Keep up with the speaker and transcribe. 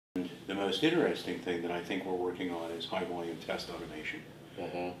most interesting thing that I think we're working on is high volume test automation.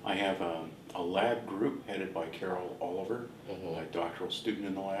 I have a lab group headed by Carol Oliver, a doctoral student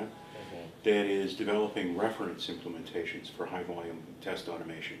in the lab, that is developing reference implementations for high volume test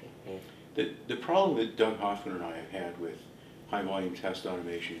automation. The problem that Doug Hoffman and I have had with high volume test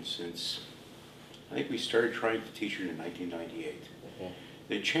automation since I think we started trying to teach it in 1998.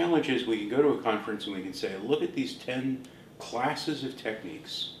 The challenge is we can go to a conference and we can say, look at these 10 classes of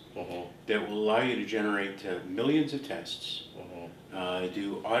techniques that will allow you to generate millions of tests,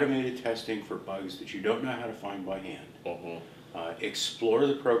 do automated testing for bugs that you don't know how to find by hand, explore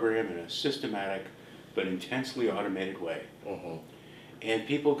the program in a systematic but intensely automated way. And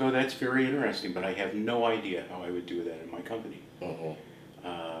people go, that's very interesting, but I have no idea how I would do that in my company.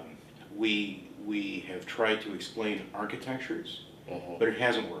 We have tried to explain architectures, but it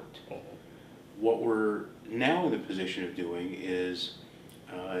hasn't worked. What we're now in the position of doing is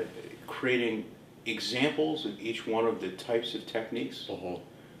creating examples of each one of the types of techniques,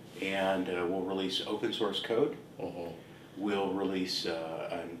 and we'll release open source code. We'll release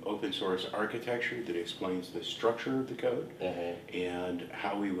an open source architecture that explains the structure of the code and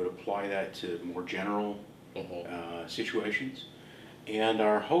how we would apply that to more general situations. And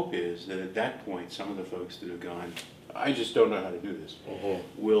our hope is that at that point, some of the folks that have gone, I just don't know how to do this,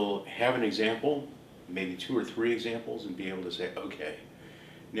 will have an example, maybe 2 or 3 examples, and be able to say, okay,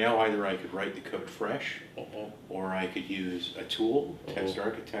 now either I could write the code fresh, or I could use a tool, Test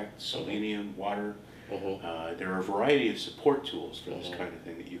Architect, Selenium, Water. There are a variety of support tools for this kind of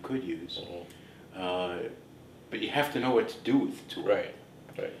thing that you could use, but you have to know what to do with the tool. Right.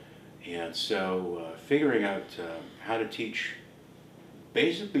 And so figuring out how to teach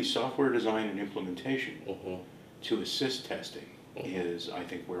basically software design and implementation to assist testing is, I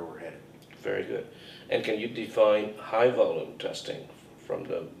think, where we're headed. Very good. And can you define high volume testing from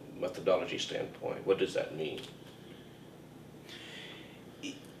the methodology standpoint? What does that mean?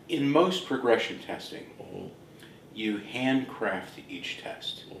 In most progression testing, you handcraft each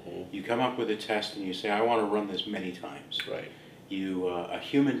test. You come up with a test and you say, I want to run this many times. Right. A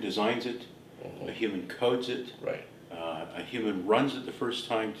human designs it, a human codes it, right. A human runs it the first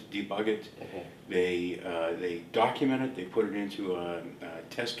time to debug it. They document it, they put it into a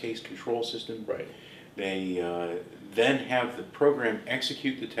test case control system. Right. They then have the program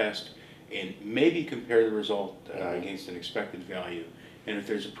execute the test and maybe compare the result against an expected value. And if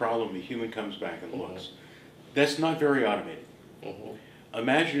there's a problem, a human comes back and looks. That's not very automated.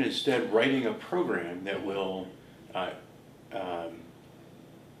 Imagine instead writing a program that will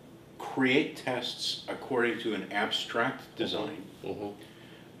create tests according to an abstract design,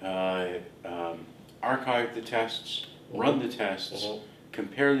 archive the tests, run the tests,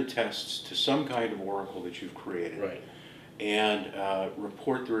 compare the tests to some kind of oracle that you've created, and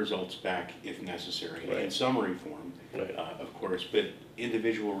report the results back if necessary, in summary form, of course, but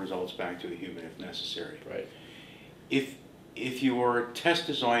individual results back to a human if necessary. If your test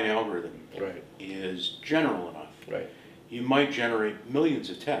design algorithm is general enough, you might generate millions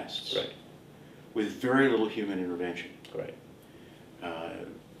of tests with very little human intervention.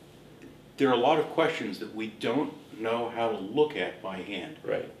 There are a lot of questions that we don't know how to look at by hand.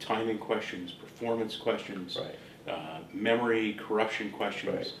 Timing questions, performance questions, memory corruption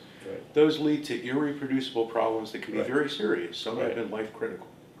questions. Those lead to irreproducible problems that can be very serious. Some have been life critical.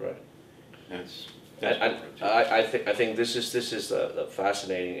 That's I think this is a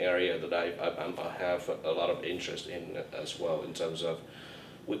fascinating area that I have a lot of interest in as well, in terms of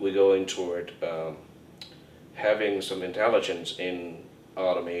we're going toward having some intelligence in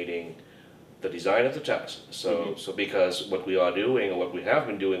automating the design of the test. So because what we are doing, or what we have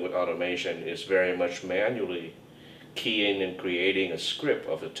been doing with automation, is very much manually keying and creating a script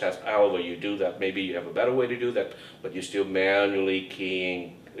of the test. However you do that, maybe you have a better way to do that, but you're still manually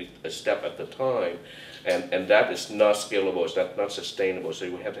keying a step at the time, and that is not scalable, it's not sustainable. So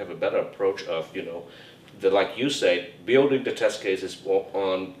we have to have a better approach of, like you say, building the test cases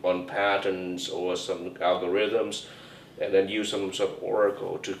on patterns or some algorithms, and then use some sort of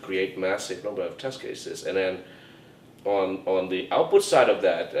oracle to create massive number of test cases. And then on the output side of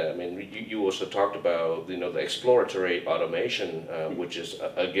that, I mean, you also talked about the exploratory automation, which is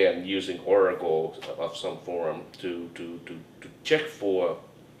again using oracle of some form to check for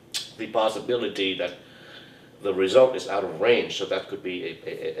the possibility that the result is out of range. So that could be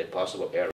a possible error.